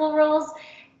technical roles.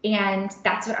 And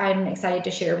that's what I'm excited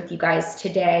to share with you guys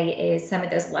today is some of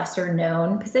those lesser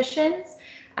known positions.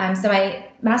 So my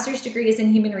master's degree is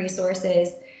in human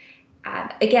resources.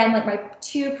 Again, like my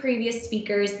 2 previous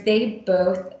speakers, they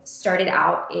both started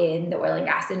out in the oil and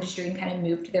gas industry and kind of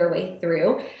moved their way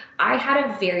through. I had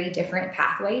a very different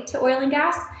pathway to oil and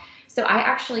gas. So I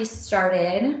actually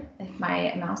started, if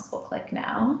my mouse will click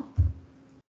now,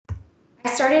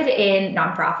 I started in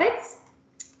nonprofits.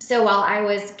 So while I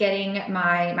was getting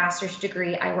my master's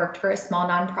degree, I worked for a small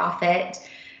nonprofit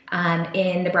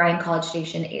in the Bryan College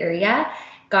Station area,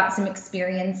 got some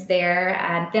experience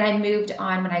there. Then I moved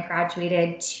on when I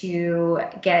graduated to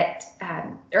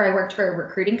I worked for a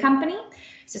recruiting company.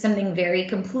 So something very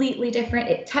completely different.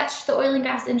 It touched the oil and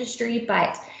gas industry,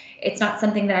 but it's not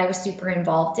something that I was super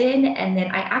involved in. And then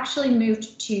I actually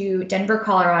moved to Denver,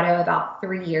 Colorado about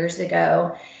 3 years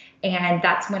ago. And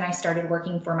that's when I started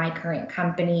working for my current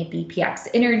company, BPX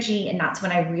Energy. And that's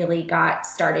when I really got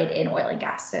started in oil and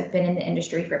gas. So I've been in the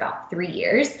industry for about 3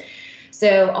 years.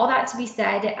 So all that to be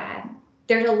said,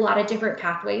 there's a lot of different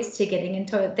pathways to getting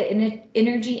into the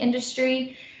energy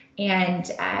industry,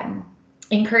 and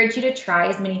encourage you to try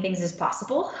as many things as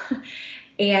possible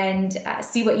and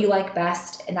see what you like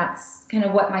best. And that's kind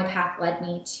of what my path led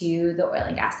me to the oil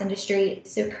and gas industry.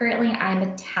 So currently I'm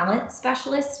a talent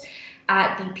specialist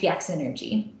at BPX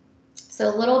Energy. So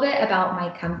a little bit about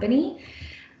my company.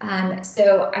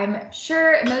 So I'm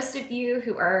sure most of you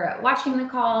who are watching the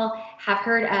call have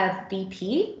heard of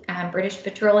BP, British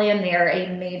Petroleum. They are a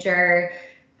major,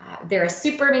 they're a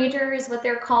super major is what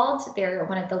they're called. They're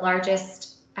one of the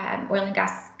largest oil and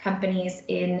gas companies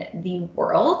in the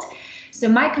world. So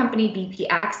my company,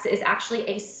 BPX, is actually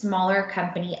a smaller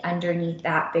company underneath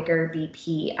that bigger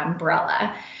BP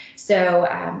umbrella. So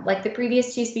like the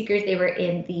previous 2 speakers, they were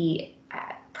in the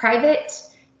private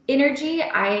energy.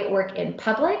 I work in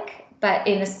public, but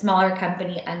in a smaller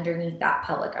company underneath that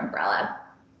public umbrella.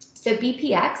 So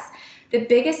BPX, the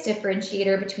biggest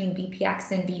differentiator between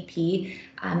BPX and BP,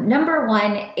 number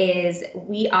one is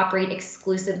we operate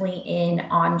exclusively in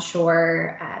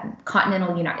onshore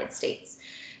continental United States.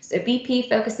 So BP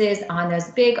focuses on those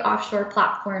big offshore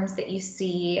platforms that you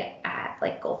see at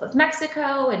like Gulf of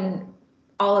Mexico and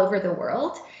all over the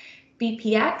world.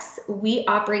 BPX, we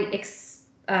operate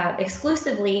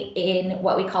exclusively in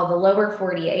what we call the lower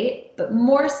 48, but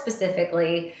more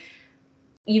specifically,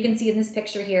 you can see in this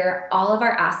picture here, all of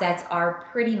our assets are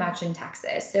pretty much in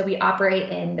Texas. So we operate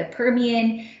in the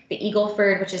Permian, the Eagle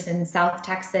Ford, which is in South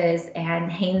Texas,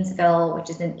 and Haynesville, which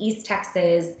is in East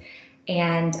Texas,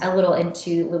 and a little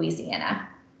into Louisiana.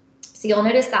 So you'll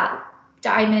notice that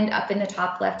diamond up in the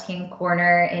top left-hand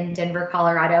corner in Denver,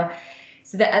 Colorado.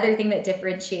 So the other thing that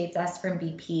differentiates us from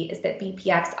BP is that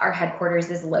BPX, our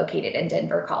headquarters, is located in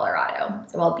Denver, Colorado.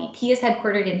 So while BP is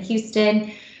headquartered in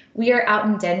Houston, we are out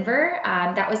in Denver.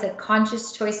 That was a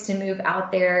conscious choice to move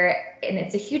out there, and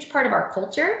it's a huge part of our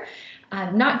culture.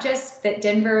 Not just that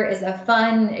Denver is a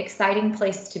fun, exciting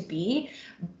place to be,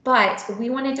 but we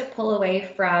wanted to pull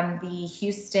away from the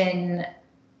Houston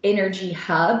energy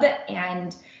hub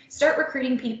and start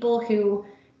recruiting people who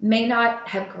may not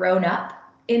have grown up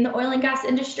in the oil and gas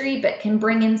industry, but can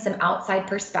bring in some outside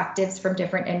perspectives from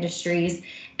different industries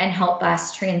and help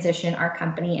us transition our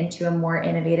company into a more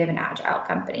innovative and agile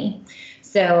company.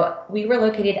 So we are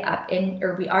located up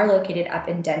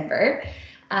in Denver.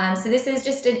 So this is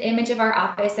just an image of our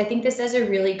office. I think this does a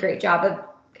really great job of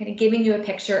kind of giving you a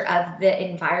picture of the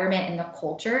environment and the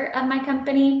culture of my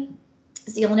company.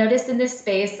 So you'll notice in this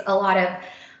space a lot of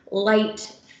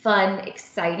light, fun,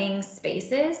 exciting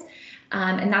spaces.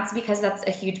 And that's because that's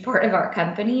a huge part of our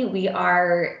company. We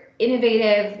are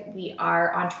innovative, we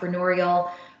are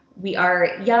entrepreneurial, we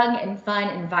are young and fun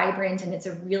and vibrant, and it's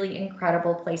a really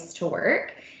incredible place to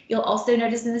work. You'll also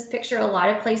notice in this picture a lot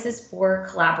of places for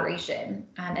collaboration,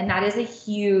 and that is a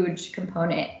huge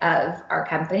component of our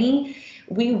company.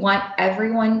 We want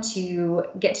everyone to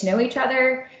get to know each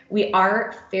other. We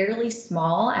are fairly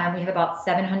small, and we have about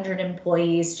 700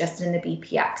 employees just in the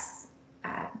BPX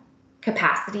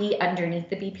capacity underneath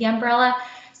the BP umbrella.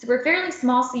 So we're fairly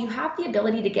small, so you have the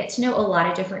ability to get to know a lot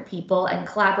of different people and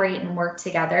collaborate and work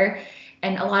together.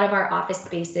 And a lot of our office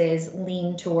spaces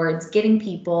lean towards getting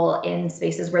people in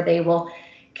spaces where they will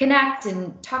connect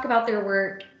and talk about their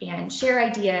work and share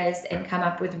ideas and come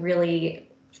up with really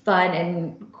fun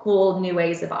and cool new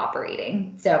ways of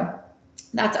operating. So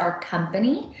that's our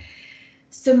company.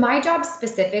 So my job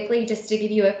specifically, just to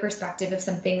give you a perspective of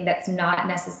something that's not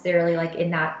necessarily like in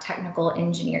that technical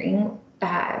engineering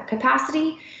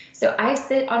capacity. So I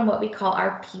sit on what we call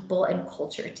our people and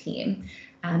culture team.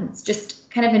 It's just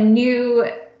kind of a new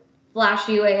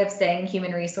flashy way of saying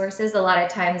human resources. A lot of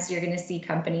times you're going to see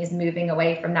companies moving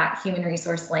away from that human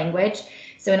resource language.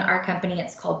 So in our company,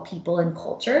 it's called people and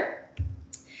culture.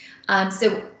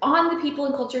 So on the people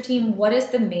and culture team, what is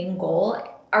the main goal?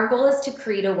 Our goal is to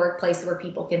create a workplace where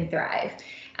people can thrive.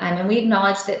 And we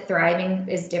acknowledge that thriving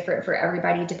is different for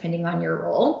everybody depending on your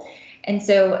role. And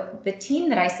so the team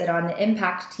that I sit on, the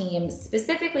impact team,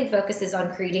 specifically focuses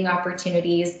on creating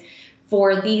opportunities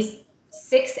for these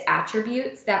 6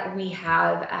 attributes that we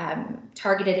have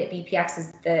targeted at BPX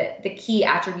as the key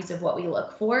attributes of what we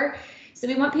look for. So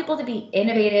we want people to be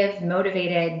innovative,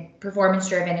 motivated,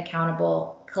 performance-driven,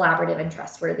 accountable, collaborative, and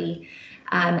trustworthy.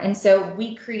 And so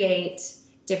we create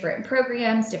different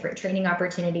programs, different training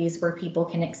opportunities where people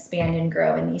can expand and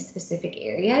grow in these specific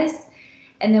areas.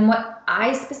 And then what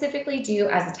I specifically do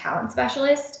as a talent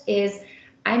specialist is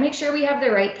I make sure we have the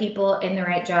right people in the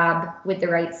right job with the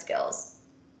right skills.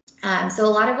 So a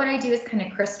lot of what I do is kind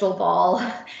of crystal ball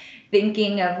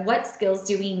thinking of what skills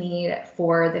do we need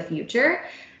for the future.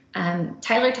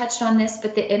 Tyler touched on this,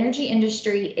 but the energy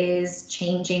industry is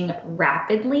changing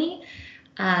rapidly.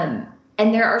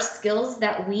 And there are skills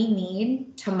that we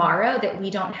need tomorrow that we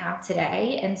don't have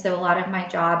today. And so a lot of my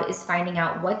job is finding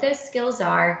out what those skills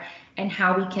are and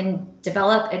how we can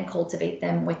develop and cultivate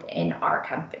them within our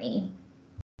company.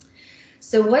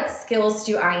 So what skills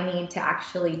do I need to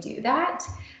actually do that?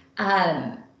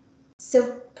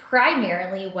 So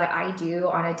primarily what I do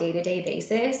on a day-to-day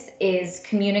basis is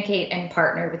communicate and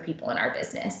partner with people in our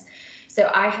business.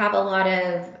 So I have a lot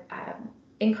of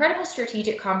incredible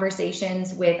strategic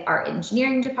conversations with our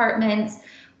engineering departments,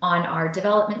 on our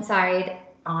development side,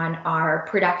 on our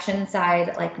production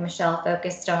side, like Michelle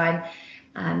focused on.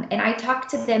 And I talk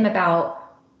to them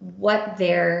about what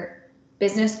their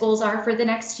business goals are for the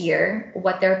next year,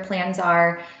 what their plans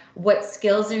are, what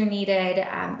skills are needed,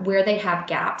 where they have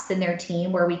gaps in their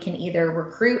team where we can either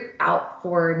recruit out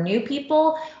for new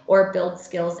people or build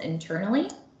skills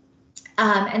internally.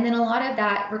 And then a lot of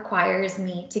that requires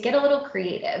me to get a little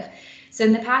creative. So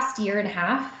in the past year and a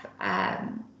half,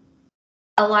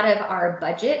 a lot of our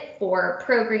budget for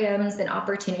programs and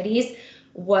opportunities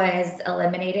was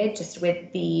eliminated just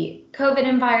with the COVID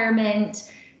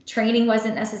environment. Training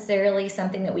wasn't necessarily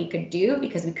something that we could do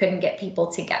because we couldn't get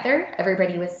people together.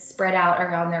 Everybody was spread out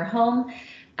around their home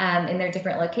in their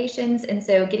different locations. And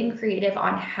so getting creative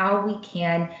on how we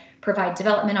can provide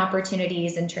development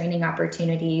opportunities and training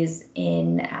opportunities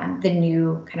in the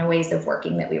new kind of ways of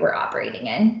working that we were operating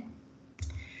in.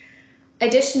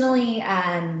 Additionally,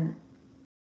 kind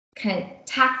of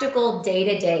tactical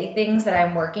day-to-day things that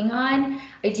I'm working on,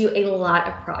 I do a lot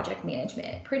of project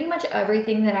management. Pretty much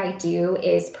everything that I do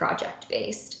is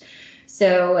project-based.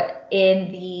 So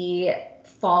in the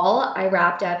fall, I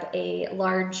wrapped up a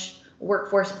large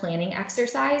workforce planning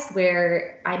exercise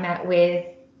where I met with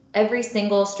every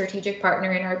single strategic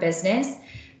partner in our business,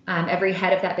 every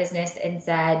head of that business, and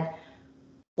said,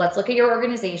 let's look at your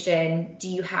organization. Do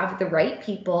you have the right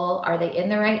people? Are they in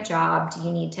the right job? Do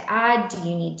you need to add? Do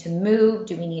you need to move?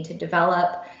 Do we need to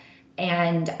develop?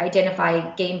 And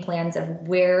identify game plans of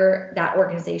where that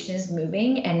organization is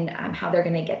moving and how they're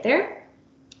going to get there.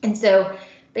 And so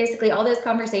basically all those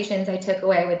conversations I took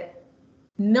away with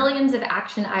millions of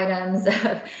action items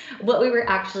of what we were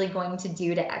actually going to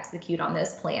do to execute on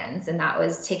those plans. And that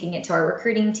was taking it to our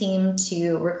recruiting team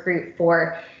to recruit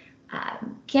for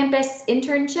campus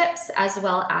internships, as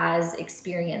well as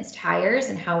experienced hires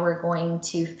and how we're going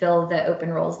to fill the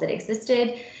open roles that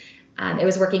existed. It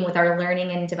was working with our learning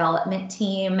and development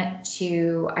team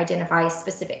to identify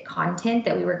specific content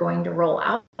that we were going to roll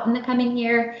out in the coming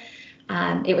year.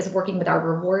 It was working with our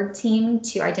reward team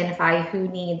to identify who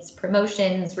needs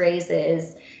promotions,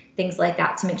 raises, things like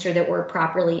that, to make sure that we're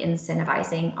properly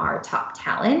incentivizing our top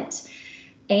talent.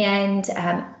 And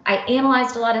I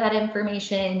analyzed a lot of that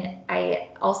information.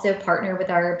 I also partner with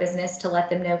our business to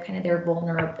let them know kind of their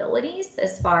vulnerabilities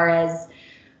as far as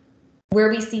where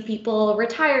we see people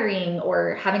retiring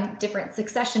or having different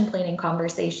succession planning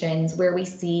conversations, where we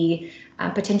see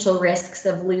potential risks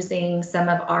of losing some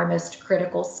of our most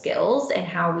critical skills, and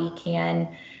how we can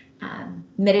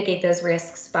mitigate those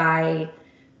risks by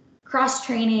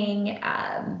cross-training,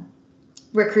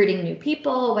 recruiting new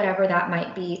people, whatever that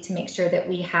might be, to make sure that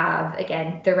we have,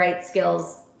 again, the right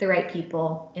skills, the right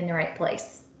people in the right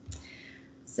place.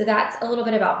 So that's a little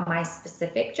bit about my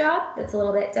specific job. That's a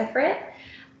little bit different.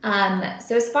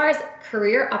 So as far as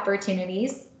career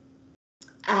opportunities,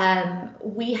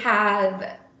 we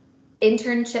have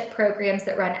internship programs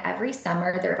that run every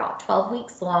summer. They're about 12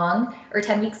 weeks long, or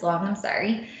 10 weeks long, I'm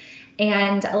sorry.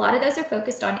 And a lot of those are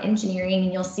focused on engineering,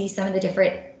 and you'll see some of the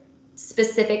different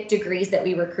specific degrees that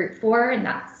we recruit for, and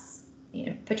that's,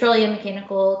 petroleum,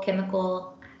 mechanical,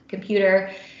 chemical,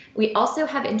 computer. We also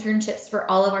have internships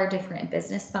for all of our different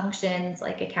business functions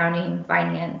like accounting,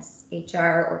 finance,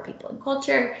 HR, or people and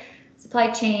culture,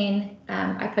 supply chain.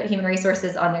 I put human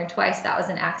resources on there twice. That was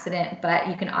an accident, but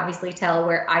you can obviously tell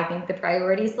where I think the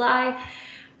priorities lie.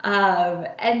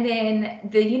 And then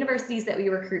the universities that we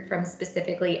recruit from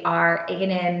specifically are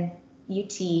A&M,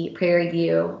 UT, Prairie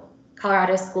View,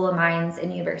 Colorado School of Mines,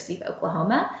 and University of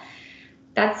Oklahoma.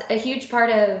 That's a huge part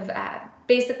of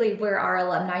basically where our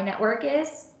alumni network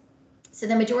is. So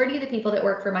the majority of the people that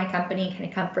work for my company kind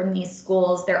of come from these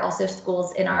schools. There are also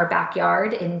schools in our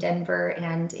backyard in Denver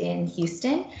and in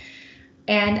Houston.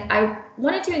 And I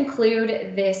wanted to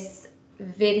include this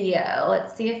video.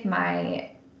 Let's see if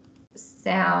my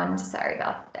sound, sorry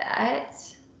about that.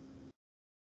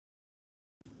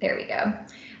 There we go.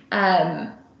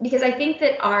 Because I think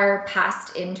that our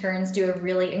past interns do a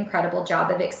really incredible job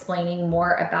of explaining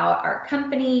more about our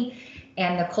company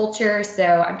and the culture. So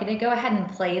I'm going to go ahead and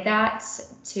play that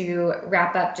to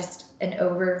wrap up just an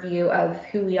overview of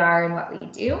who we are and what we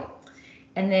do.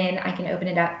 And then I can open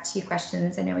it up to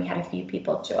questions. I know we had a few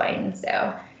people join, so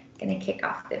I'm going to kick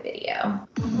off the video.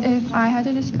 If I had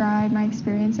to describe my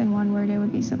experience in one word, it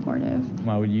would be supportive.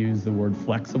 I would use the word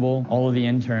flexible. All of the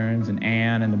interns and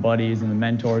Ann and the buddies and the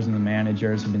mentors and the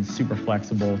managers have been super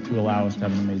flexible to allow us to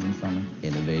have an amazing summer.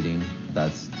 Innovating,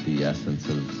 that's the essence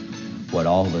of what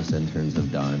all of us interns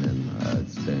have done, and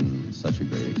it's been such a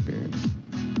great experience.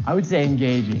 I would say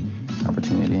engaging.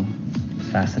 Opportunity.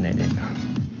 Fascinating.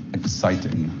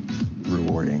 Exciting.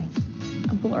 Rewarding.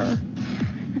 A blur.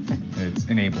 It's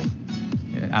enabled.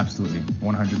 Yeah, absolutely.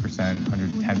 100%,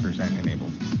 110%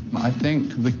 enabled. I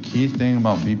think the key thing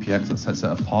about BPX that sets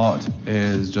it apart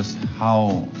is just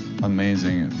how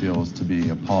amazing it feels to be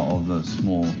a part of the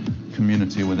small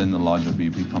community within the larger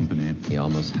BP company. It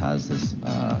almost has this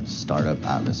startup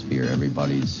atmosphere.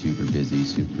 Everybody's super busy,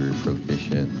 super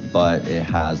proficient, but it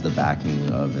has the backing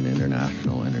of an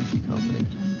international energy company.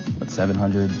 But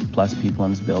 700 plus people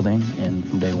in this building, and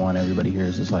from day one, everybody here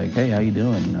is just like, hey, how you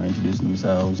doing? Introducing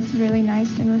themselves. It's really nice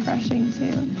and refreshing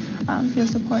to feel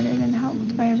supported and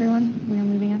helped by everyone. We are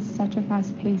moving at such a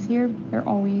fast pace here. They're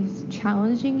always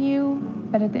challenging you,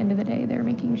 but at the end of the day, they're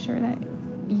making sure that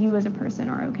you as a person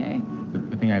are okay.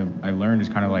 The thing I learned is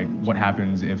kind of like what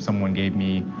happens if someone gave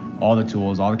me all the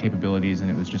tools, all the capabilities,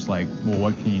 and it was just like, well,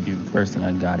 what can you do? First thing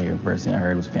I got here, first thing I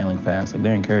heard was failing fast. Like,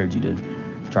 they encourage you to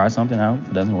try something out. If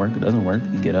it doesn't work,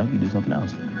 you get up, you do something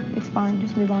else. It's fine,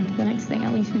 just move on to the next thing.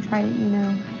 At least we tried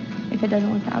it, if it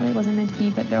doesn't work out, it wasn't meant to be,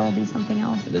 but there will be something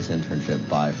else. This internship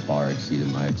by far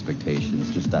exceeded my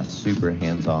expectations. Just that super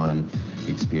hands-on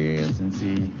experience. And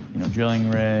see, drilling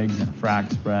rigs and a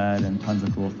frac spread and tons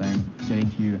of cool things.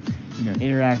 Getting to,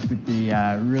 interact with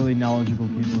the really knowledgeable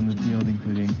people in the field,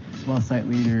 including well site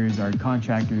leaders, our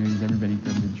contractors, everybody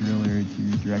from the driller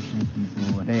to directional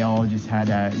people. They all just had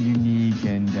a unique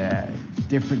and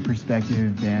different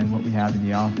perspective than what we have in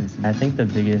the office. I think the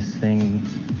biggest thing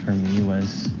for me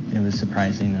was it was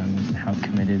surprising how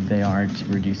committed they are to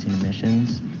reducing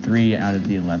emissions. 3 out of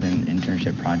the 11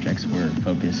 internship projects were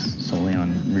focused solely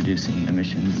on reducing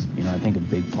emissions. I think a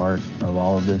big part of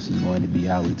all of this is going to be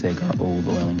how we take our old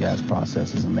oil and gas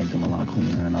processes and make them a lot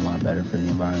cleaner and a lot better for the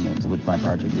environment. With my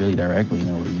project really directly,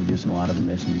 we're reducing a lot of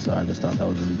emissions, so I just thought that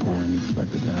was really cool and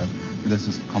expected to have.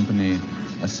 This company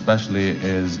especially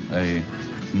is a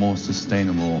more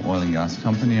sustainable oil and gas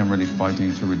company and really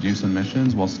fighting to reduce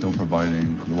emissions while still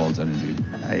providing the world's energy.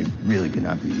 I really could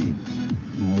not be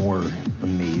more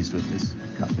amazed with this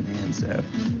company, and so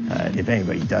if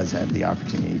anybody does have the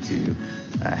opportunity to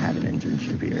have an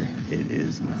internship here, it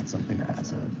is not something to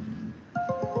pass up.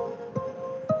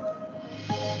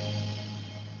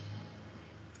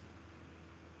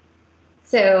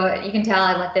 So you can tell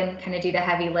I let them kind of do the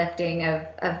heavy lifting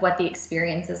of what the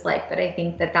experience is like, but I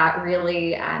think that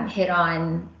really hit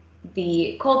on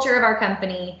the culture of our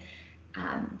company,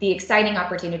 the exciting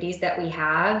opportunities that we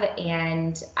have,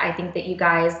 and I think that you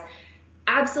guys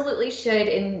absolutely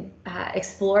should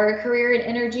explore a career in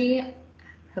energy.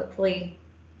 Hopefully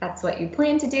that's what you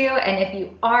plan to do, and if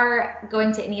you are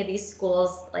going to any of these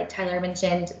schools, like Tyler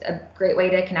mentioned, a great way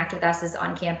to connect with us is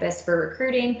on campus for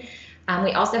recruiting.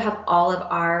 We also have all of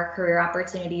our career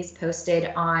opportunities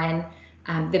posted on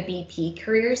the BP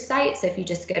careers site. So if you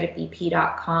just go to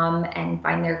bp.com and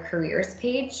find their careers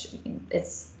page,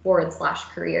 it's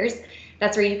 /careers.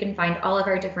 That's where you can find all of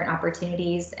our different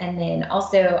opportunities. And then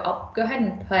also I'll go ahead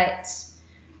and put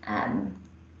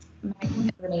my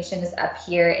information is up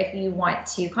here. If you want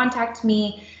to contact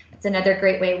me, it's another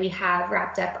great way. We have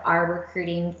wrapped up our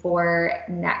recruiting for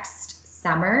next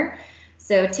summer.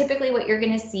 So typically what you're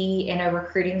going to see in a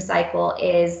recruiting cycle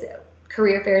is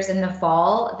career fairs in the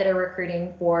fall that are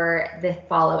recruiting for the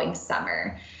following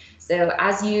summer. So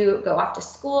as you go off to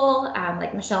school,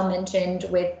 like Michelle mentioned,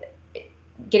 with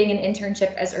getting an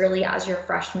internship as early as your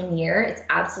freshman year, it's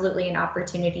absolutely an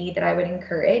opportunity that I would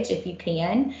encourage if you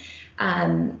can.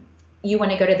 You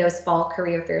want to go to those fall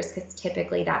career fairs because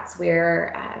typically that's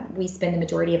where we spend the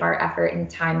majority of our effort and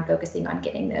time focusing on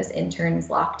getting those interns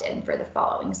locked in for the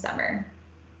following summer.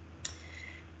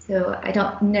 So I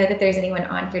don't know that there's anyone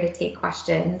on here to take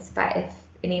questions, but if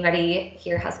anybody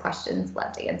here has questions,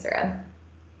 love to answer them.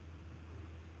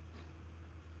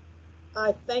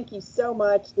 I thank you so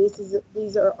much.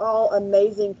 These are all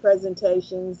amazing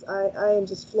presentations. I am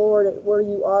just floored at where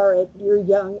you are at your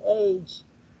young age.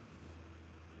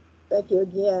 Thank you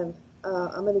again.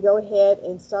 I'm going to go ahead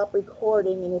and stop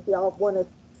recording, and if y'all want to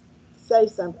say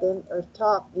something or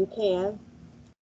talk, you can.